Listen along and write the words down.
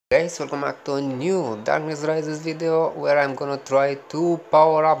Guys, welcome back to a new Darkness Rises video where I'm gonna try to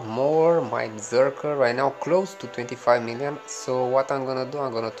power up more my Berserker, right now close to 25 million. So what I'm gonna do,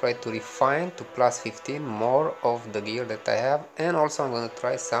 I'm gonna try to refine to plus 15 more of the gear that I have, and also I'm gonna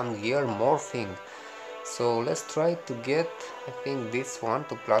try some gear morphing. So let's try to get, I think, this one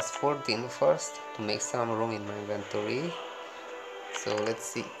to plus 14 first to make some room in my inventory. So let's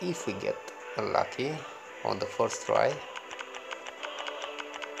see if we get lucky on the first try.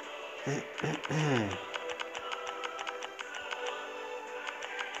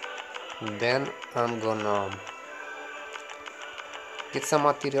 Then I'm gonna get some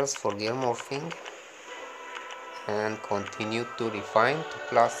materials for gear morphing and continue to refine to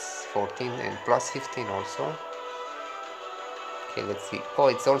plus 14 and plus 15 also. Okay, let's see. Oh,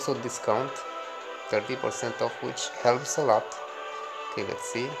 it's also discount 30% off, which helps a lot. Okay,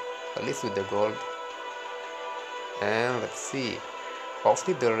 let's see, at least with the gold. And let's see,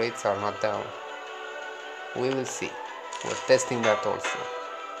 hopefully the rates are not down. We will see. We're testing that also,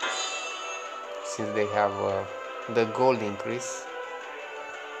 since they have the gold increase.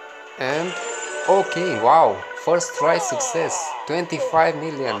 And okay, wow, first try success, 25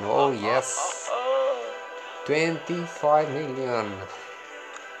 million. Oh yes, 25 million,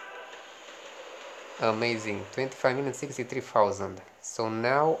 amazing. 25,063,000. So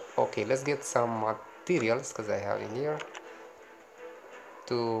now, okay, let's get some materials, because I have in here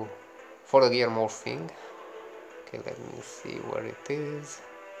to for the gear morphing. Okay, let me see where it is.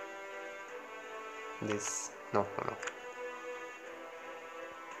 This, no.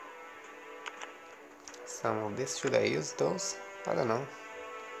 Some of this, should I use those? I don't know.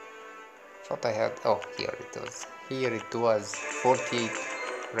 Thought I had, oh, here it was. Here it was 48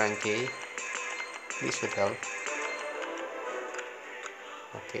 rank A. This should help.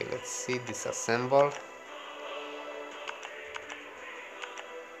 Okay, let's see, disassemble.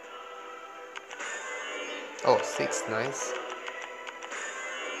 Oh, 6, nice.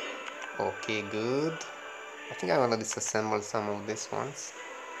 Okay, good. I think I'm gonna disassemble some of these ones.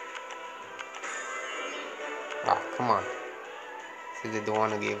 Ah, come on. See, they don't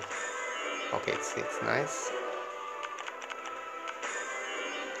wanna give. Okay, it's 6, nice.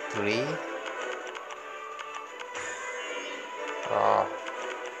 3. Ah.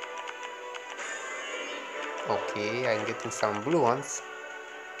 Okay, I'm getting some blue ones.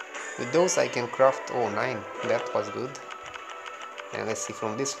 With those I can craft, oh, 9. That was good. And let's see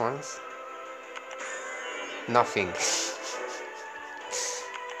from these ones. Nothing.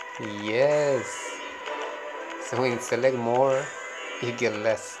 Yes. So when you select more, you get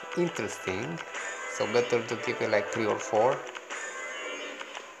less. Interesting. So better to keep it like 3 or 4.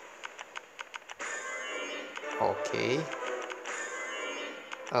 Okay.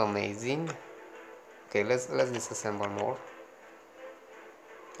 Amazing. Okay, let's disassemble more.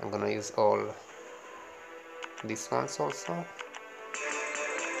 I'm gonna use all these ones also.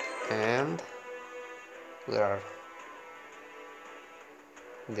 And there are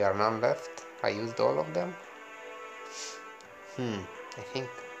none left. I used all of them. I think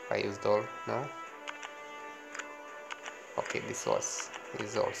I used all. No. Okay, this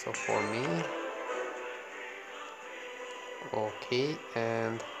is also for me. Okay,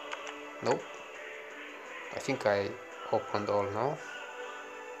 and nope. I think I opened all now.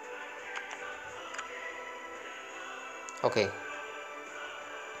 Okay.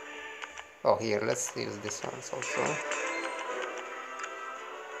 Oh, here, let's use this ones also.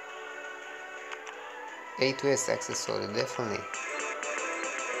 A2S accessory, definitely.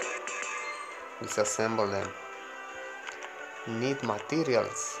 Disassemble them. Need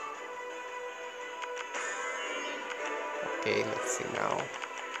materials. Okay, let's see now.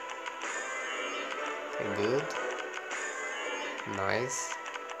 Okay, good. Nice.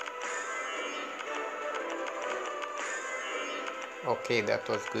 Okay, that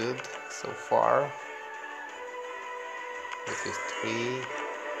was good so far. This is 3.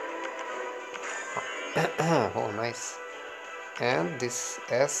 Oh, nice. And this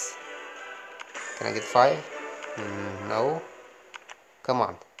S. Can I get 5? No. Come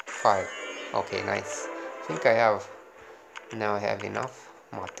on, 5. Okay, nice. I think I have, now I have enough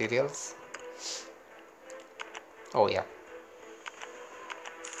materials. Oh yeah.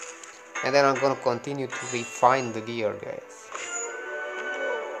 And then I'm gonna continue to refine the gear, guys.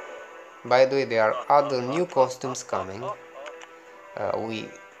 By the way, there are other new costumes coming.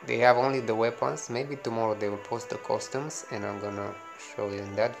 They have only the weapons. Maybe tomorrow they will post the costumes and I'm gonna show you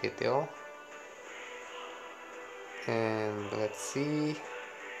in that video. And let's see,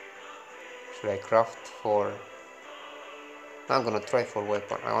 should I craft for, I'm gonna try for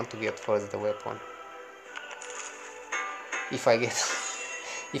weapon. I want to get first the weapon. If I get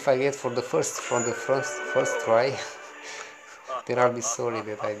If I get for the first try, then I'll be sorry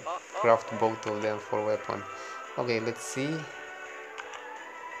that I craft both of them for weapon. Okay, let's see.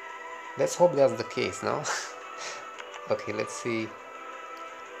 Let's hope that's the case now. Okay, let's see.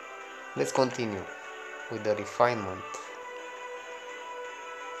 Let's continue with the refinement.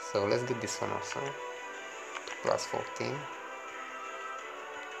 So let's get this one also. Plus 14.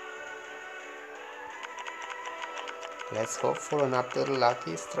 Let's hope for another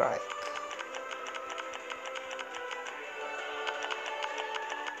lucky strike.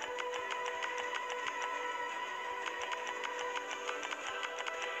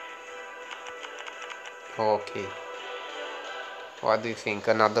 Okay. What do you think?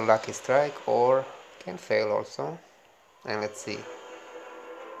 Another lucky strike or can fail also? And let's see.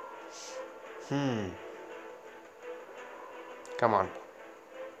 Come on.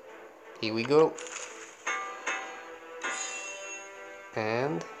 Here we go.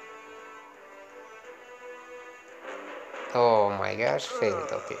 And oh my gosh,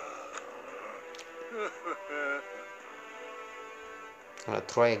 failed. Okay. I'm gonna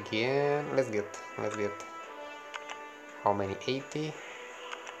try again. Let's get how many? 80.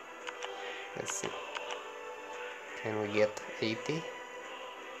 Let's see. Can we get 80?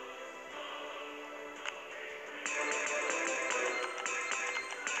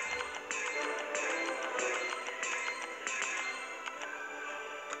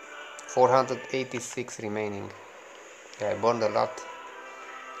 $486 remaining. Yeah, I burned a lot.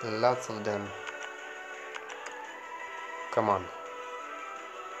 Lots of them. Come on.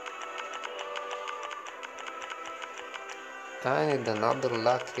 I need another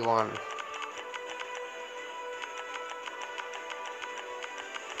lucky one.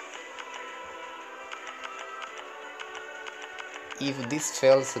 If this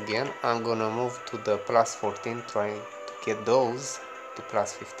fails again, I'm gonna move to the plus 14, trying to get those to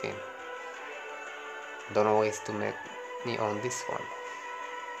plus 15. Don't know ways to make me on this one.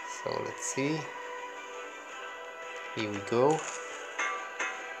 So let's see. Here we go.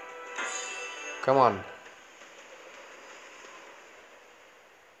 Come on.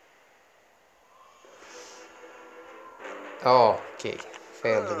 Oh, okay.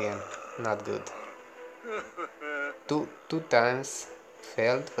 Failed again. Not good. Two times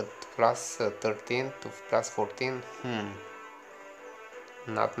failed, but plus 13 to plus 14.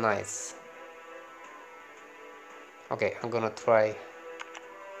 Not nice. Okay, I'm gonna try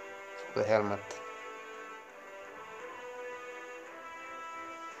the helmet.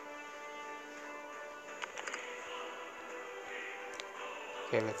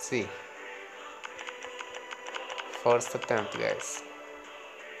 Okay, let's see. First attempt, guys.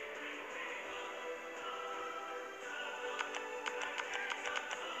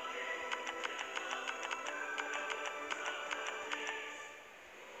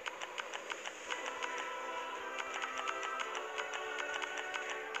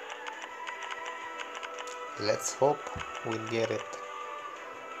 Let's hope we'll get it.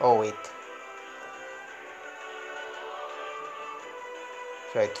 Oh wait.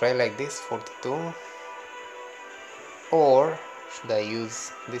 Should I try like this, 42? Or should I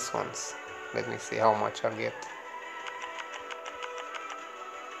use these ones? Let me see how much I'll get.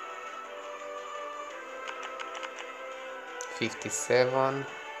 $57.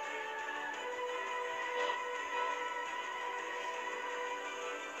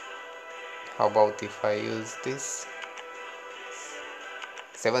 How about if I use this?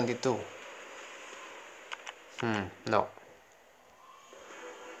 72. No.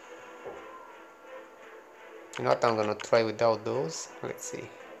 You know what, I'm gonna try without those. Let's see.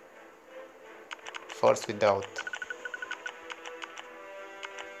 First without.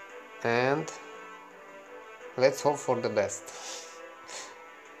 And let's hope for the best.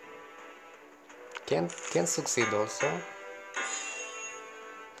 Can succeed also.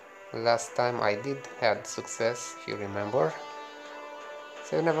 Last time I did had success, if you remember.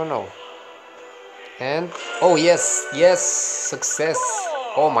 So you never know. And oh yes, success.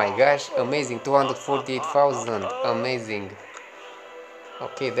 Oh my gosh, amazing. 248,000. Amazing.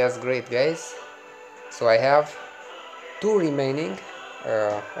 Okay, that's great, guys. So I have 2 remaining,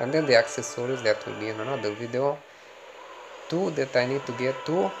 and then the accessories that will be in another video. 2 that I need to get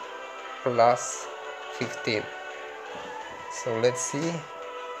to plus 15. So let's see.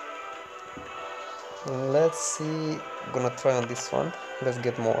 I'm gonna try on this one. Let's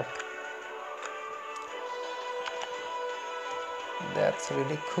get more. That's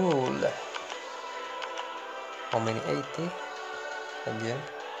really cool. How many? 80 again.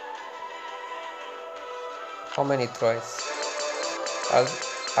 How many tries?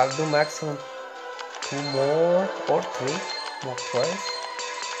 I'll do maximum 2 more or 3 more tries.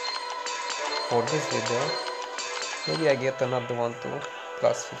 for this video. Maybe I get another one too,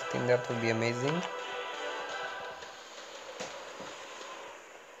 plus 15, that would be amazing.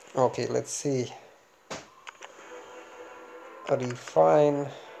 Okay, let's see. Refine.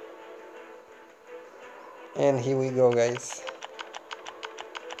 And here we go, guys,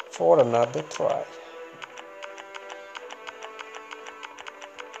 for another try.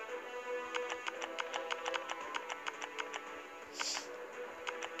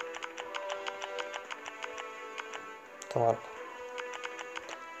 Come on.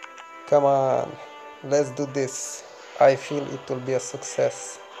 Come on. Let's do this. I feel it will be a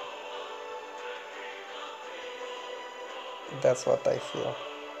success. That's what I feel.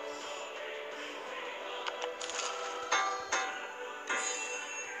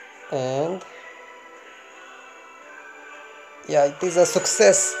 And yeah, it is a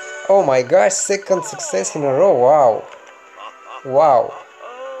success. Oh my gosh, second success in a row. Wow. Wow.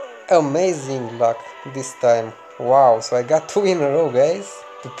 Amazing luck this time. Wow, so I got 2 in a row, guys.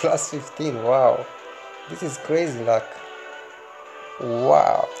 To plus 15. Wow. This is crazy luck.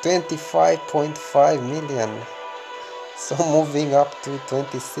 Wow. 25.5 million. So moving up to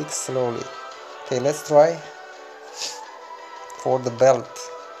 26 slowly. Okay, let's try for the belt.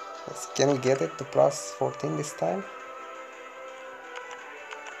 Can we get it to plus 14 this time?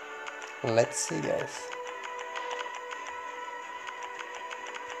 Let's see, guys.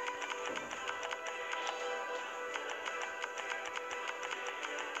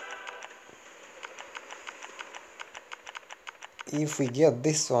 If we get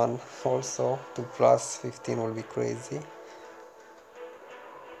this one also to plus 15 will be crazy.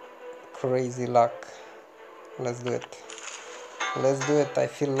 Crazy luck. Let's do it. Let's do it. I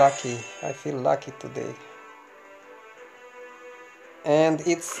feel lucky. I feel lucky today. And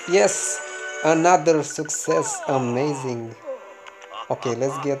it's, yes, another success. Amazing. Okay,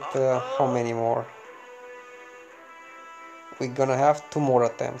 let's get how many more? We're gonna have 2 more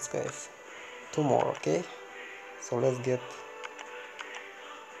attempts, guys. 2 more, okay? So let's get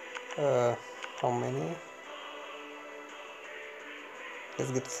how many?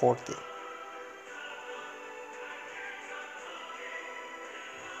 Let's get 40.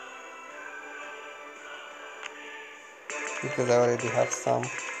 Because I already have some.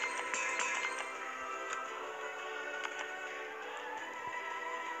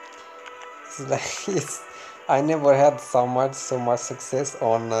 It's like I never had so much success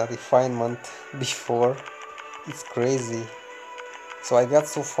on refinement before. It's crazy. So I got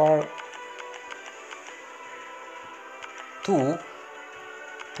so far 2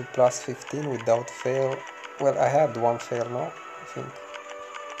 to plus 15 without fail. Well, I had 1 fail now, I think.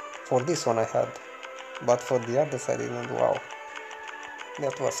 For this one I had, but for the others I didn't. Wow,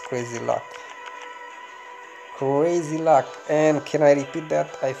 that was crazy luck. Crazy luck. And can I repeat that?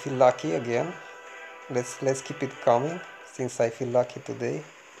 I feel lucky again. Let's keep it coming, since I feel lucky today.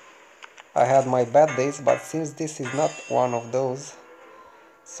 I had my bad days, but since this is not one of those,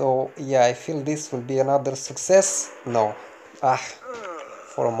 so yeah, I feel this will be another success. No,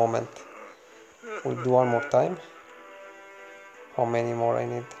 for a moment. We'll do one more time. How many more I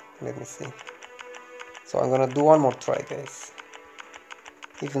need? Let me see. So I'm gonna do one more try, guys.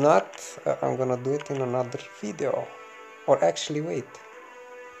 If not, I'm gonna do it in another video. Or actually, wait,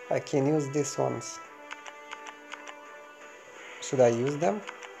 I can use these ones. Should I use them?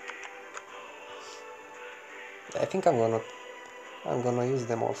 I think I'm gonna use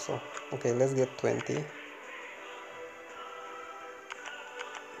them also. Okay, let's get 20.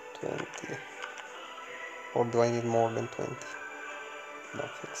 20. Or do I need more than 20? I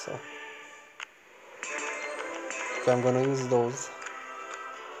don't think so. Okay, I'm gonna use those.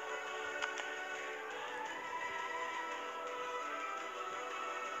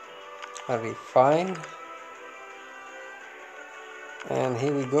 I refine. And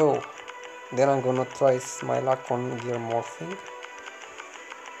here we go. Then I'm gonna try my luck on gear morphing.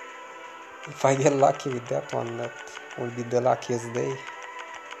 If I get lucky with that one, that will be the luckiest day.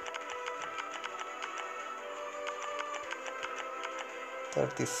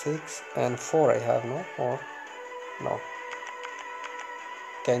 $36 and 4 I have, no? Or no.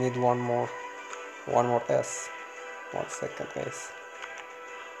 Okay, I need one more S. 1 second, guys.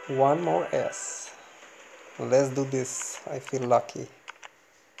 One more S. Let's do this. I feel lucky.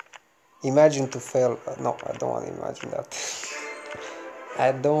 Imagine to fail. No, I don't want to imagine that.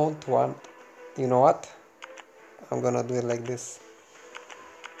 I don't want. You know what? I'm gonna do it like this.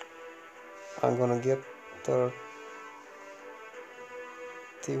 I'm gonna get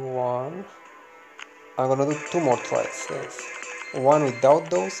 31. I'm gonna do 2 more tries, guys. One without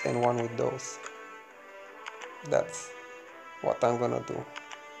those and one with those. That's what I'm gonna do.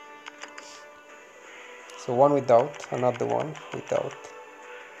 So one without, another one without,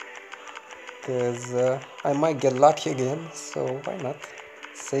 because I might get lucky again, so why not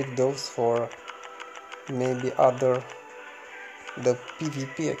save those for maybe the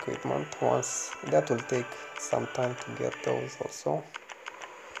PvP equipment. Once that will take some time to get those also.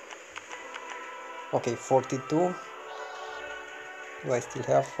 Okay, 42. Do I still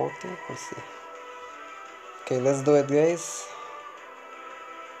have 40? We'll see. Okay, let's do it, guys.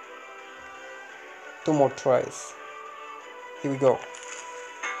 2 more tries. Here we go.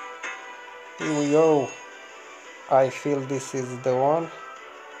 Here we go. I feel this is the one.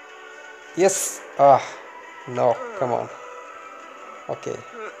 Yes! Ah, no, come on. Okay.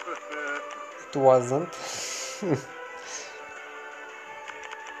 It wasn't.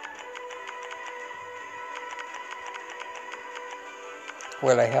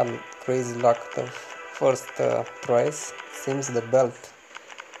 Well, I had crazy luck the first tries. Seems the belt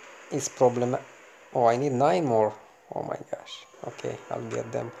is problematic. Oh, I need 9 more. Oh my gosh. Okay, I'll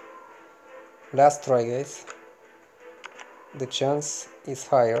get them. Last try, guys. The chance is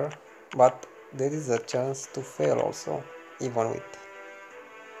higher, but there is a chance to fail also, even with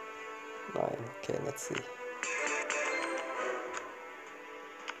 9. Okay, let's see.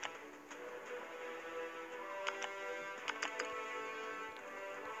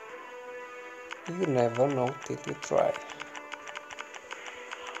 You never know till you try.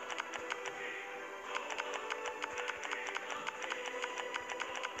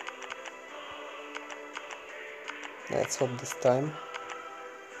 Let's hope this time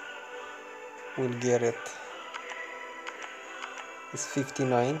we'll get it. It's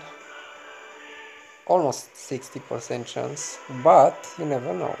 59. Almost 60% chance, but you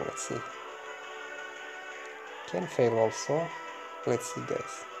never know. Let's see. Can fail also. Let's see,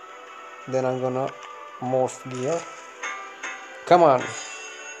 guys. Then I'm gonna morph gear. Come on.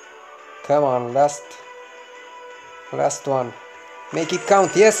 Come on, last one. Make it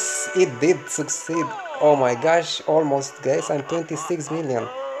count. Yes, it did succeed. Oh my gosh, almost, guys. I'm 26 million.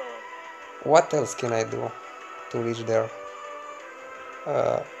 What else can I do to reach there?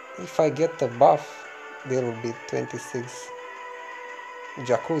 If I get a buff, there will be 26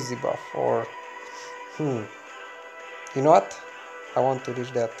 jacuzzi buff, or you know what? I want to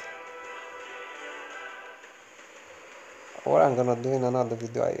reach that. What I'm gonna do in another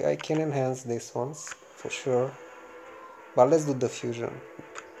video, I can enhance these ones for sure, but let's do the fusion,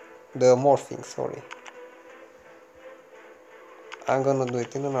 the morphing, sorry. I'm gonna do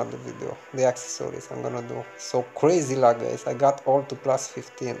it in another video. The accessories I'm gonna do. So crazy luck, guys. I got all to plus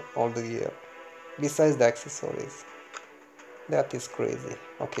 15 all the year, besides the accessories. That is crazy.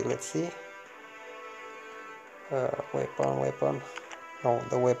 Okay, let's see. Weapon. No,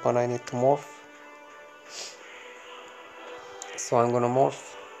 the weapon I need to morph. So I'm gonna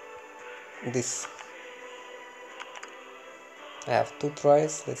morph this. I have 2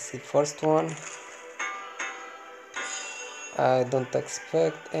 tries. Let's see. First one. I don't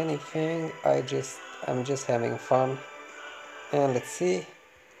expect anything. I'm just having fun. And let's see.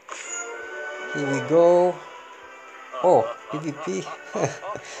 Here we go. Oh, PvP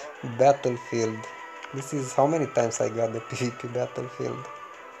battlefield. This is how many times I got the PvP battlefield.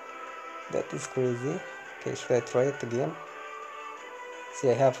 That is crazy. Okay, should I try it again? See,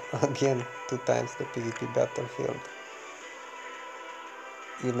 I have again 2 times the PvP battlefield.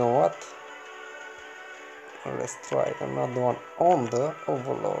 You know what? Let's try another one on the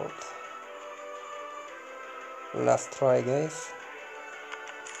Overlord. Last try, guys.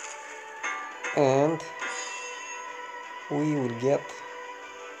 And we will get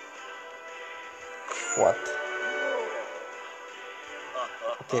what?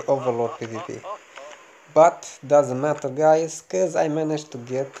 Okay, Overlord PvP. But doesn't matter, guys, because I managed to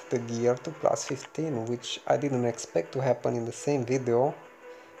get the gear to plus 15, which I didn't expect to happen in the same video.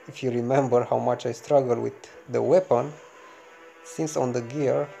 If you remember how much I struggle with the weapon, since on the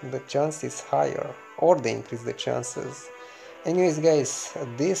gear the chance is higher, or they increase the chances. Anyways, guys,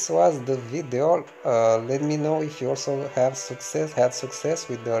 this was the video. Let me know if you also had success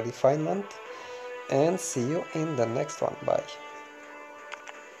with the refinement, and see you in the next one. Bye.